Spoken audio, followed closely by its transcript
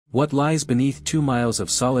What lies beneath 2 miles of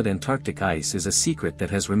solid Antarctic ice is a secret that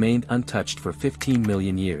has remained untouched for 15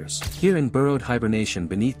 million years. Here in burrowed hibernation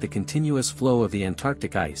beneath the continuous flow of the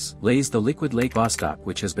Antarctic ice, lays the liquid Lake Vostok,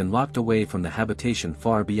 which has been locked away from the habitation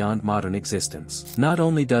far beyond modern existence. Not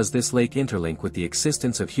only does this lake interlink with the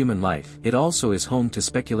existence of human life, it also is home to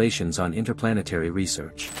speculations on interplanetary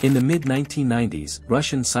research. In the mid-1990s,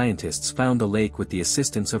 Russian scientists found the lake with the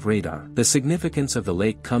assistance of radar. The significance of the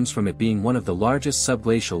lake comes from it being one of the largest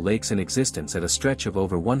subglacial lakes in existence at a stretch of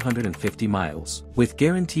over 150 miles, with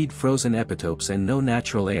guaranteed frozen epitopes and no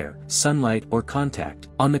natural air, sunlight or contact.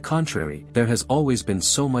 On the contrary, there has always been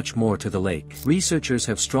so much more to the lake. Researchers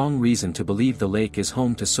have strong reason to believe the lake is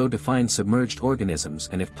home to so defined submerged organisms,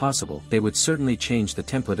 and if possible, they would certainly change the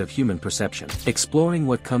template of human perception. Exploring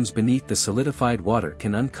what comes beneath the solidified water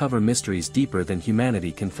can uncover mysteries deeper than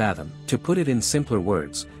humanity can fathom. To put it in simpler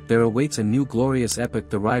words, there awaits a new glorious epoch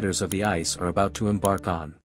the riders of the ice are about to embark on.